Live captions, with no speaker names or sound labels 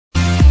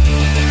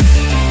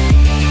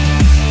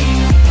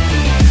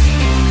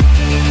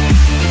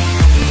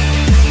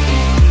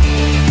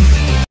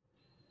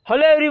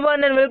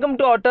everyone and welcome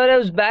to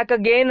AutoRevzz back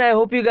again. I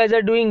hope you guys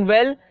are doing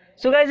well.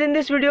 So guys, in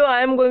this video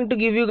I am going to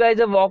give you guys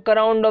a walk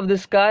around of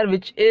this car,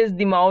 which is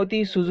the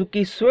Maruti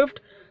Suzuki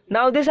Swift.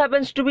 Now this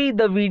happens to be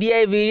the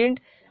VDI variant,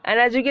 and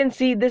as you can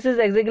see, this is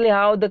exactly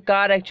how the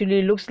car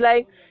actually looks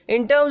like.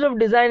 In terms of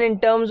design, in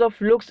terms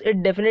of looks,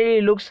 it definitely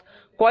looks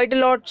quite a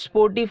lot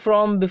sporty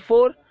from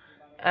before.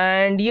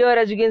 And here,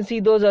 as you can see,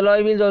 those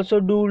alloy wheels also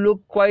do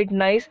look quite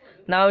nice.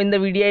 Now in the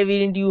VDI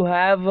variant you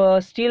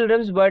have steel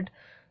rims, but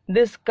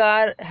this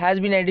car has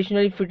been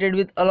additionally fitted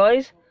with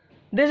alloys.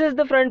 This is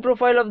the front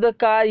profile of the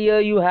car.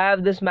 Here you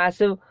have this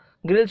massive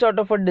grille sort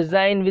of a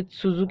design with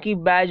Suzuki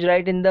badge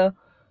right in the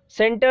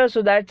center.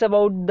 So that's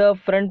about the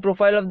front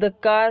profile of the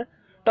car.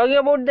 Talking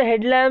about the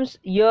headlamps,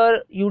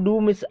 here you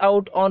do miss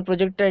out on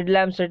projector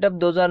headlamp setup.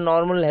 Those are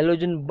normal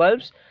halogen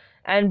bulbs,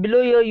 and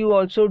below here you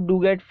also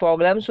do get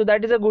fog lamps. So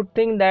that is a good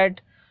thing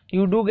that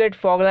you do get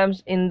fog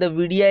lamps in the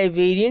VDI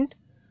variant.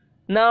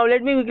 Now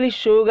let me quickly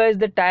show you guys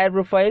the tire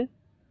profile.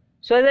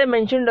 So as I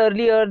mentioned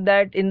earlier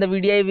that in the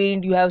VDI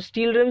variant you have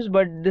steel rims,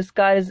 but this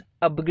car is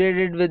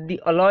upgraded with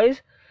the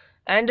alloys,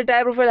 and the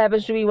tire profile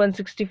happens to be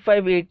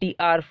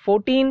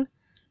 165/80R14,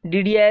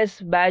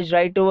 DDS badge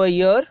right over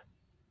here.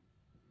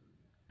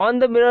 On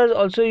the mirrors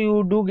also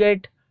you do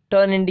get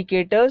turn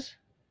indicators,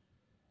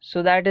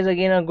 so that is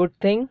again a good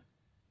thing.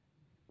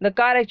 The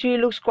car actually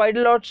looks quite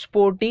a lot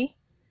sporty.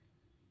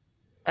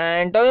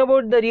 And talking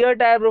about the rear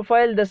tire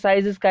profile, the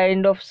size is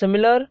kind of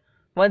similar,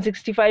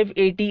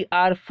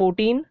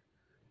 165/80R14.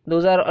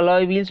 Those are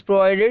alloy wheels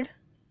provided.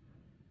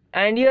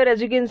 And here,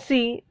 as you can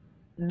see,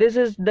 this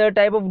is the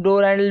type of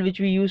door handle which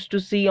we used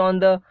to see on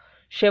the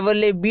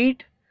Chevrolet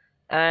Beat,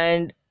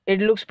 and it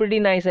looks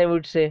pretty nice, I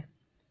would say.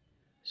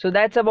 So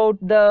that's about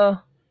the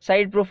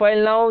side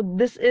profile. Now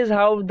this is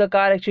how the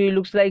car actually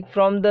looks like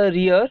from the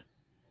rear.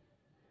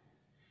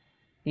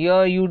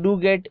 Here you do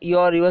get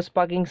your reverse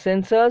parking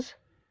sensors,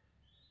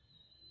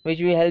 which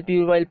will help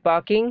you while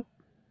parking.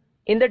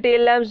 In the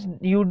tail lamps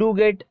you do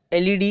get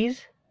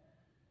LEDs,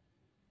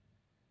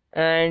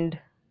 and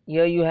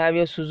here you have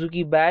your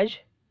Suzuki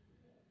badge,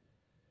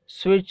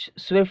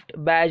 Swift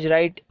badge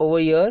right over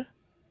here.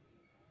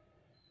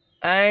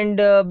 And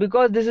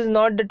because this is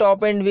not the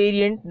top end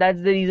variant,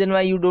 that's the reason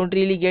why you don't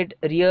really get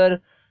rear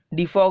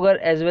defogger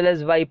as well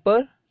as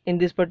wiper in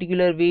this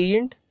particular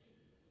variant.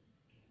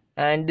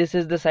 And this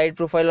is the side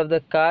profile of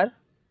the car.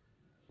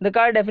 The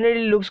car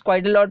definitely looks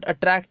quite a lot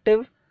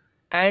attractive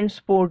and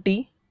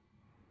sporty.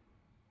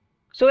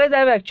 So guys, I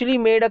have actually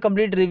made a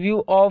complete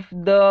review of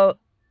the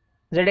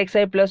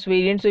ZXi Plus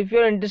variant. So if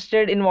you're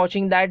interested in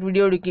watching that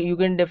video, you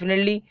can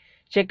definitely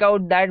check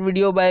out that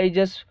video by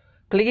just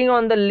clicking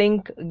on the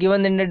link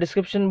given in the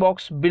description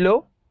box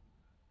below.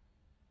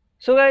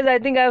 So guys, I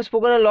think I have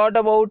spoken a lot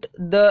about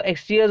the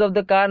exteriors of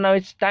the car. Now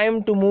it's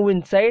time to move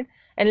inside,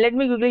 and let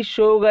me quickly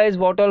show you guys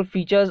what all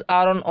features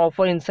are on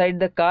offer inside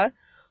the car.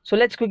 So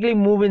let's quickly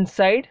move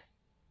inside.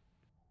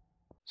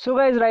 So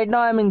guys, right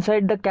now I'm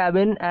inside the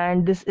cabin,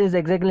 and this is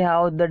exactly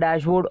how the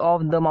dashboard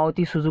of the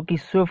Maruti Suzuki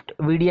Swift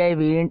VDI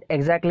variant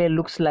exactly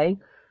looks like.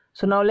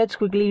 So now let's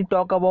quickly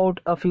talk about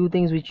a few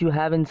things which you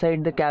have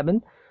inside the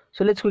cabin.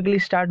 So let's quickly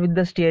start with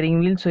the steering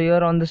wheel. So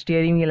here on the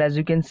steering wheel, as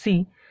you can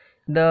see,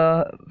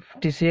 the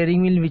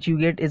steering wheel which you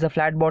get is a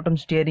flat bottom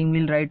steering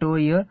wheel right over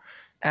here.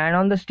 And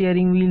on the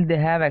steering wheel they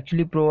have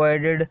actually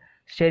provided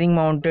steering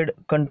mounted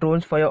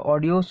controls for your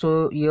audio.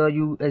 So here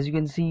as you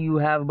can see, you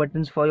have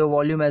buttons for your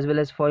volume as well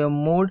as for your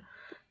mode.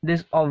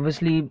 This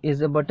obviously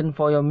is a button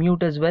for your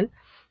mute as well,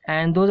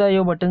 and those are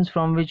your buttons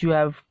from which you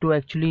have to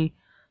actually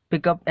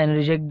pick up and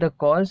reject the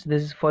calls.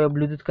 This is for your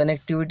Bluetooth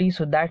connectivity.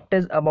 So that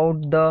is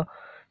about the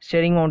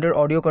steering mounted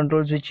audio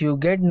controls which you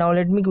get. Now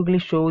let me quickly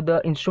show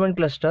the instrument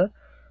cluster.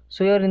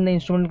 So here in the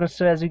instrument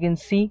cluster, as you can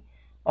see,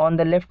 on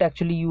the left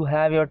actually you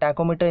have your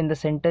tachometer, in the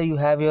center you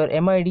have your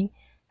MID,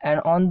 and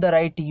on the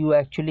right you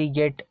actually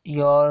get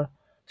your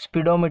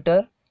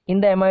speedometer. In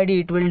the MID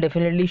it will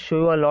definitely show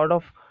you a lot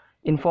of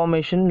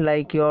information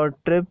like your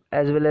trip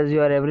as well as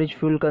your average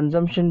fuel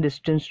consumption,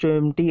 distance to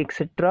empty,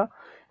 etc.,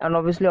 and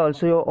obviously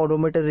also your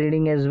odometer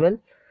reading as well.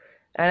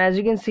 And as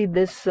you can see,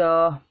 this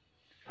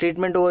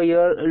treatment over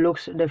here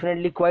looks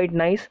definitely quite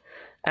nice,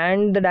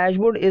 and the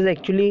dashboard is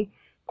actually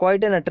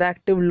quite an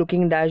attractive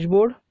looking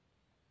dashboard.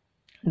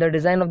 The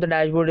design of the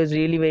dashboard is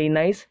really very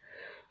nice.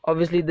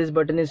 Obviously this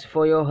button is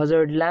for your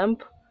hazard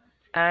lamp,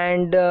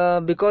 and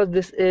because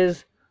this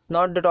is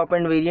not the top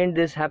end variant,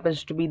 this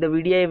happens to be the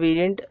VDI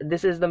variant.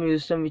 This is the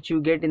music system which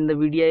you get in the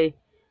VDI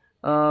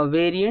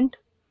variant.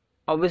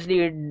 Obviously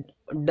it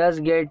does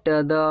get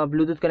the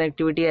Bluetooth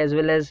connectivity as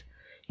well as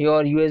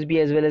your USB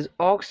as well as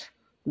aux.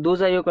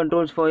 Those are your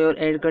controls for your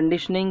air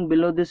conditioning.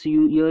 Below this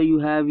here you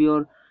have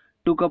your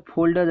 2 cup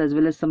holders as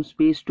well as some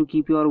space to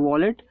keep your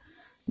wallet.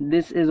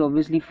 This is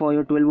obviously for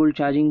your 12-volt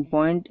charging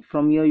point.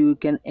 From here you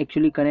can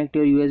actually connect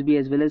your USB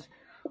as well as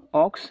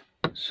aux.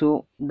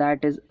 So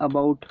that is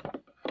about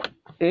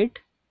it.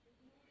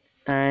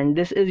 And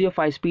this is your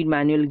 5-speed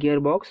manual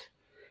gearbox.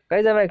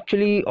 Guys, I've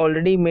actually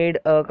already made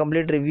a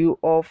complete review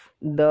of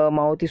the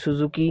Maruti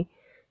Suzuki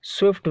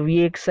Swift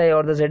VXI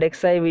or the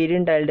ZXI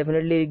variant. I'll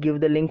definitely give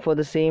the link for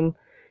the same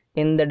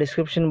in the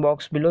description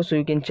box below, so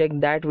you can check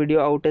that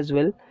video out as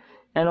well.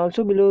 And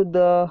also below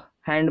the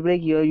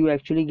handbrake, here you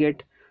actually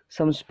get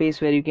some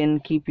space where you can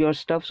keep your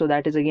stuff, so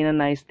that is again a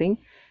nice thing.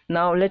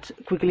 Now let's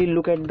quickly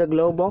look at the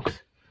glove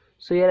box.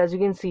 So here, as you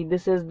can see,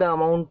 this is the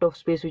amount of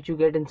space which you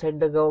get inside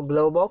the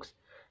glove box,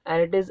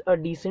 and it is a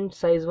decent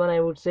size one, I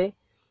would say.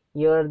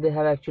 Here they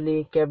have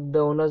actually kept the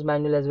owner's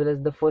manual as well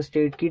as the first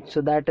aid kit,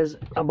 so that is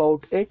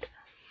about it.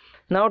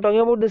 Now talking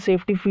about the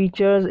safety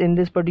features, in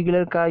this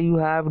particular car you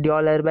have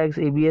dual airbags,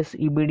 ABS,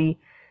 EBD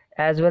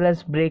as well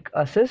as brake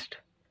assist.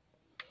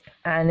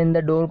 And in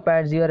the door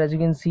pads here, as you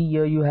can see,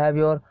 here you have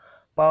your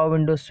power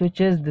window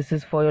switches. This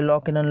is for your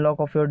lock and unlock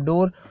of your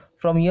door.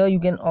 From here you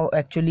can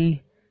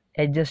actually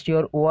adjust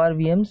your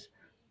ORVMs.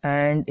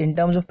 And in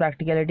terms of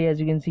practicality, as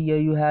you can see, here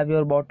you have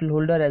your bottle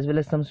holder as well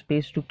as some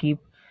space to keep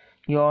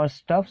your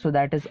stuff, so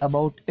that is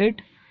about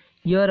it.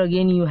 Here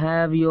again you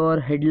have your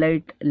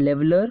headlight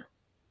leveler,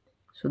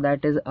 so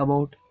that is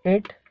about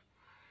it.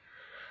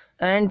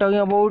 And talking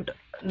about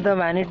the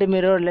vanity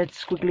mirror,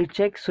 let's quickly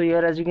check. So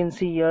here, as you can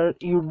see, here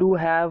you do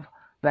have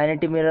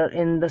vanity mirror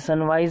in the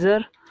sun visor,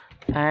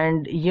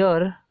 and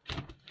here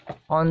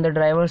on the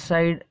driver's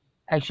side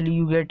actually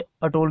you get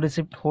a toll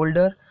receipt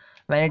holder.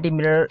 Vanity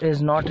mirror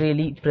is not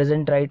really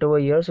present right over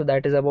here, so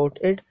that is about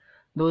it.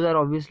 Those are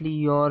obviously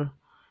your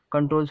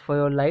controls for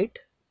your light.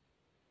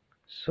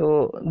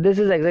 So this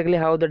is exactly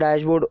how the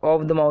dashboard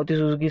of the Maruti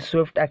Suzuki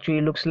Swift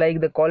actually looks like.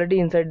 The quality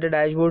inside the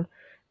dashboard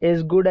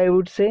is good, I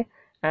would say,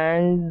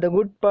 and the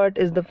good part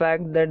is the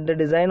fact that the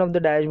design of the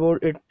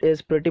dashboard, it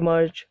is pretty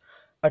much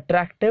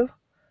attractive.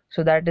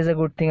 So that is a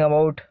good thing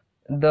about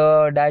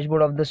the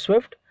dashboard of the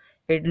Swift.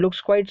 It looks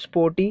quite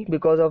sporty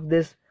because of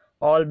this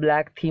all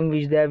black theme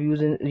which they have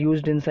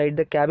used inside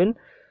the cabin.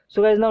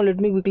 So guys, now let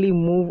me quickly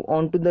move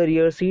on to the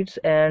rear seats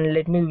and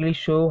let me quickly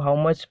show how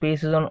much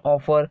space is on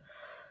offer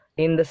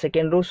in the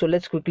second row. So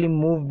let's quickly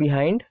move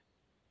behind.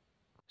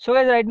 So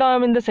guys, right now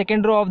I'm in the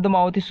second row of the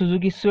Maruti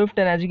Suzuki Swift,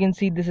 and as you can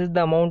see, this is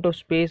the amount of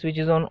space which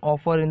is on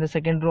offer in the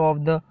second row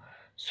of the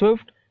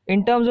Swift.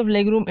 In terms of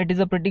legroom, it is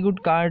a pretty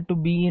good car to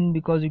be in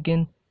because you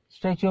can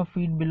stretch your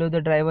feet below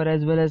the driver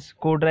as well as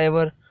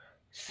co-driver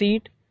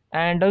seat.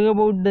 And talking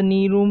about the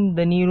knee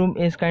room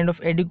is kind of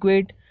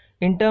adequate.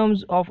 In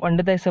terms of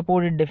under thigh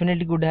support, it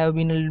definitely could have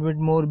been a little bit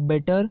more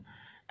better,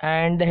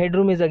 and the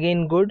headroom is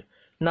again good.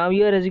 Now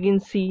here, as you can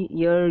see,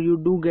 here you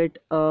do get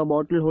a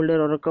bottle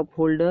holder or a cup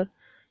holder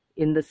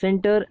in the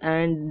center,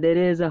 and there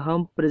is a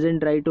hump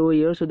present right over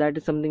here, so that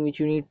is something which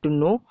you need to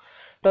know.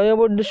 Talking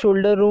about the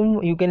shoulder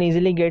room, you can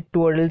easily get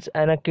 2 adults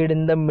and a kid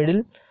in the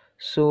middle,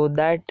 so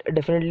that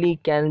definitely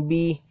can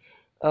be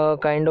a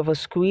kind of a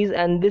squeeze.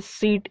 And this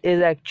seat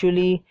is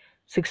actually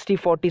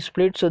 60-40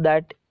 split, so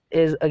that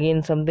is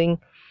again something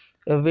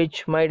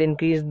which might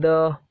increase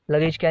the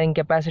luggage carrying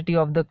capacity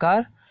of the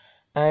car.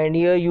 And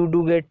here you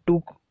do get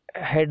 2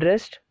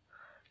 headrests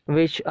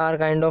which are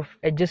kind of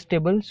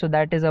adjustable, so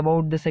that is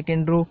about the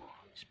second row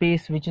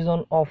space which is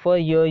on offer.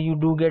 Here you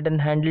do get a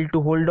handle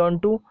to hold on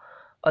to.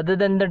 Other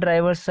than the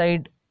driver's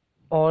side,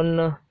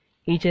 on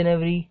each and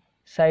every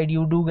side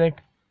you do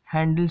get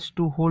handles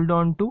to hold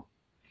on to.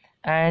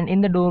 And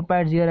in the door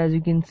pads here, as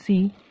you can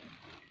see,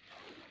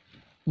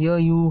 here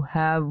you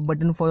have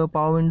button for your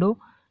power window,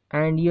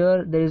 and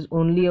here there is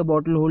only a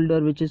bottle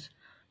holder which is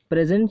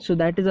present. So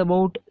that is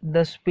about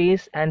the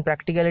space and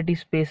practicality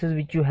spaces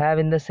which you have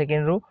in the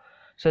second row.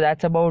 So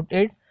that's about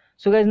it.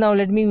 So guys, now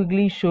let me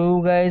quickly show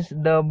you guys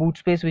the boot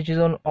space which is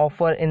on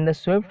offer in the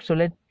Swift. So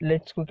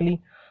let's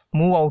quickly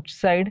move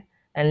outside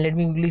and let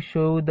me quickly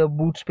show you the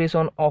boot space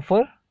on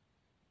offer.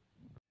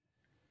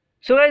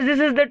 So guys, this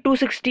is the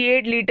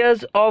 268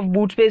 liters of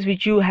boot space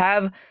which you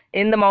have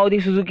in the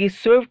Maruti Suzuki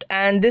Swift,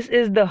 and this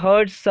is the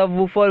Hertz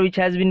subwoofer which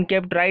has been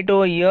kept right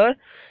over here.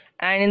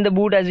 And in the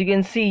boot, as you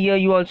can see, here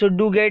you also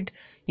do get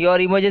your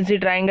emergency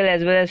triangle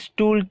as well as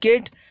tool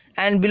kit,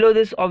 and below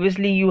this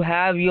obviously you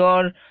have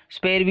your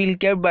spare wheel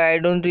kept, but I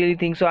don't really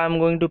think so I'm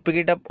going to pick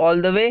it up all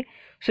the way.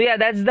 So yeah,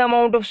 that's the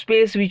amount of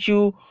space which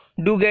you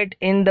do get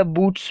in the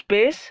boot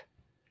space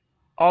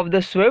of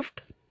the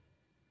Swift.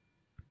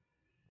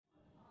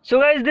 So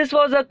guys, this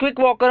was a quick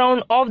walk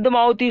around of the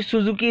Maruti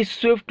Suzuki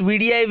Swift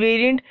VDI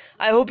variant.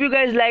 I hope you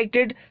guys liked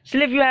it.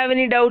 Still, if you have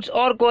any doubts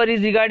or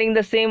queries regarding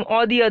the same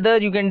or the other,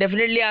 you can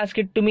definitely ask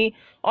it to me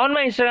on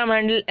my Instagram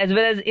handle as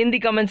well as in the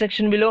comment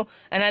section below,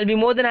 and I'll be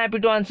more than happy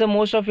to answer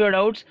most of your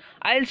doubts.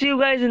 I'll see you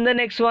guys in the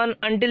next one.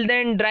 Until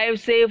then,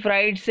 drive safe,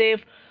 ride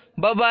safe,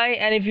 bye bye.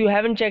 And if you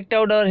haven't checked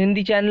out our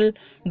Hindi channel,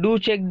 do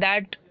check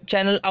that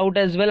channel out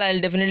as well.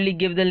 I'll definitely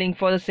give the link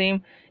for the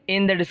same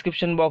in the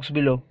description box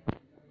below.